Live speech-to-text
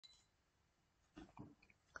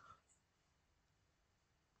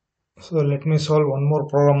So let me solve one more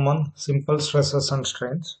problem on simple stresses and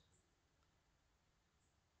strains.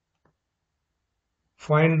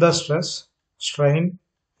 Find the stress, strain,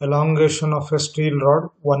 elongation of a steel rod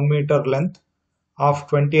 1 meter length of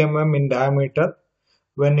 20 mm in diameter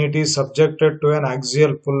when it is subjected to an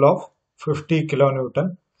axial pull of 50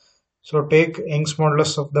 kilonewton. So take Young's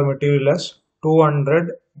modulus of the material as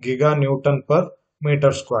 200 giganewton per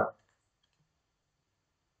meter square.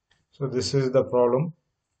 So this is the problem.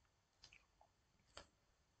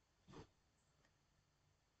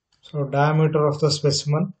 So diameter of the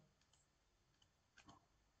specimen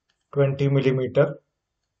 20 millimeter,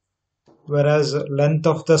 whereas length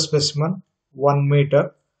of the specimen 1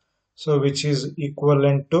 meter, so which is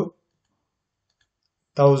equivalent to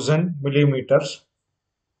 1000 millimeters,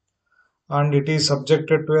 and it is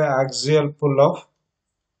subjected to an axial pull of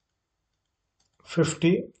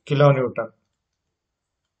 50 kilonewton.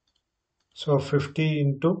 So 50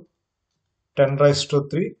 into 10 raised to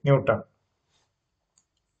 3 Newton.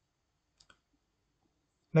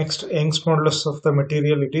 Next, Young's modulus of the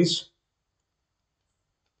material, it is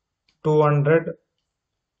 200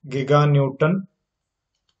 giganewton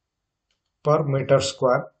per meter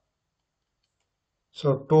square.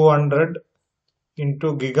 So 200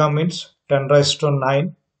 into giga means 10 raised to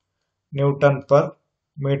 9 Newton per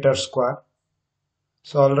meter square.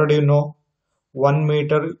 So already you know 1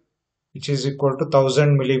 meter which is equal to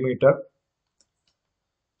 1000 millimeter.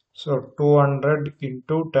 So 200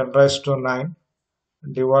 into 10 raised to 9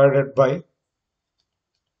 divided by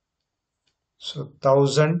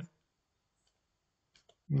 1000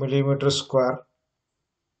 millimeter square.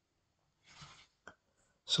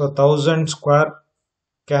 So 1000 square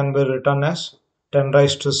can be written as 10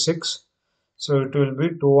 raised to 6. So it will be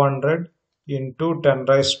 200 into 10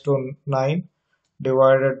 raised to 9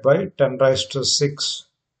 divided by 10 raised to 6.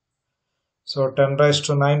 So 10 raised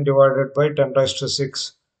to 9 divided by 10 raised to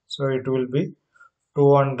 6. So it will be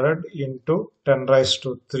 200 into 10 raised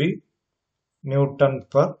to 3 Newton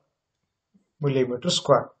per millimeter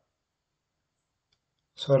square.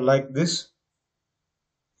 So like this,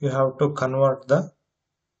 you have to convert the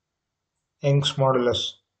Young's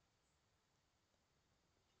modulus.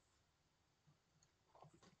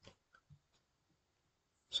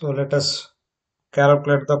 So let us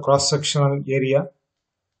calculate the cross-sectional area.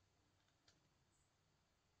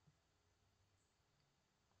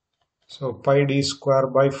 So pi d square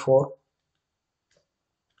by 4.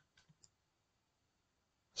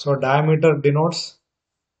 So diameter denotes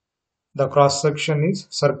the cross-section is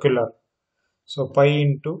circular. So pi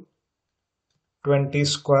into 20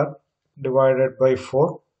 square divided by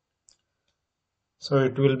 4. So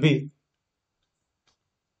it will be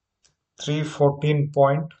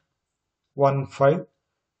 314.15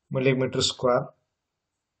 millimeter square.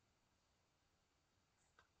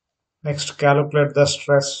 Next, calculate the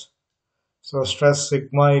stress. So stress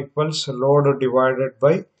sigma equals load divided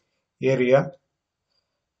by area.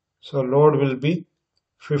 So load will be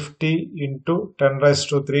 50 into 10 raised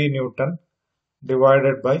to 3 Newton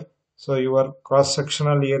divided by, so your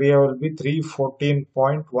cross-sectional area will be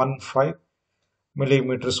 314.15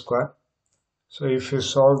 millimeter square. So if you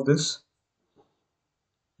solve this,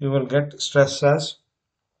 you will get stress as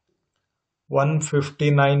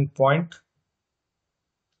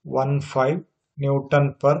 159.15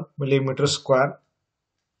 Newton per millimeter square.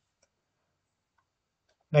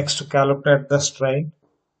 Next, calculate the strain.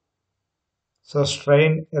 So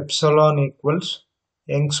strain epsilon equals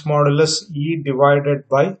Young's modulus E divided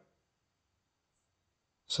by,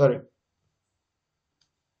 so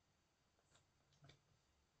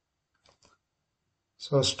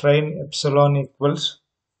strain epsilon equals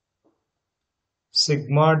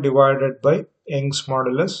sigma divided by Young's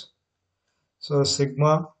modulus. So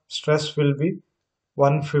sigma stress will be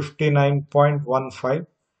 159.15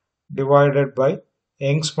 divided by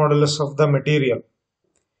Young's modulus of the material.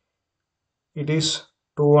 It is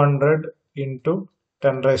 200 into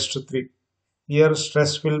 10 raised to 3. Here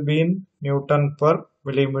stress will be in Newton per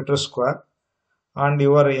millimeter square and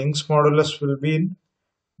your Young's modulus will be in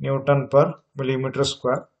Newton per millimeter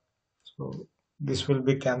square. So this will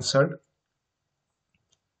be cancelled.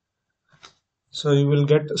 So you will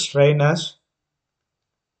get strain as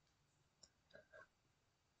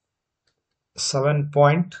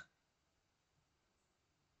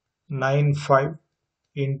 7.95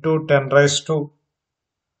 into 10 raised to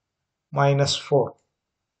minus 4.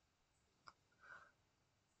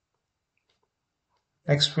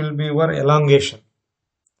 Next will be your elongation.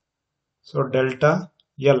 So delta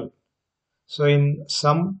L. So in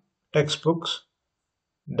some textbooks,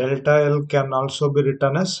 delta L can also be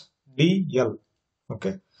written as dl.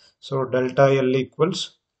 Okay. So delta L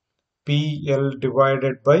equals PL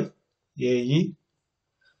divided by AE.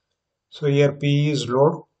 So here P is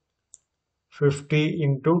load, 50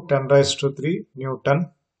 into 10 raised to 3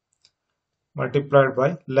 Newton, multiplied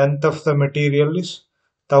by length of the material is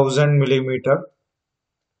 1000 millimeter,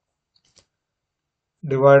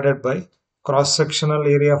 divided by cross sectional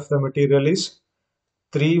area of the material is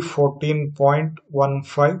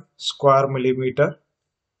 314.15 square millimeter,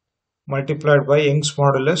 multiplied by Young's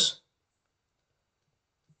modulus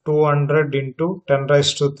 200 into 10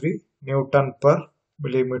 raised to 3 Newton per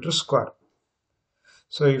millimeter square.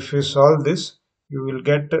 So if you solve this, you will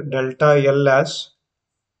get delta L as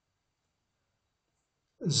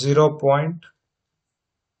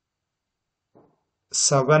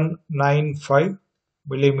 0.795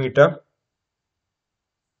 millimeter.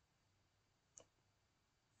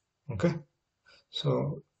 Okay,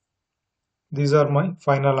 so these are my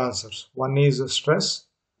final answers. One is stress,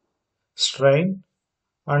 strain,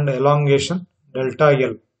 and elongation delta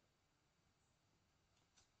L.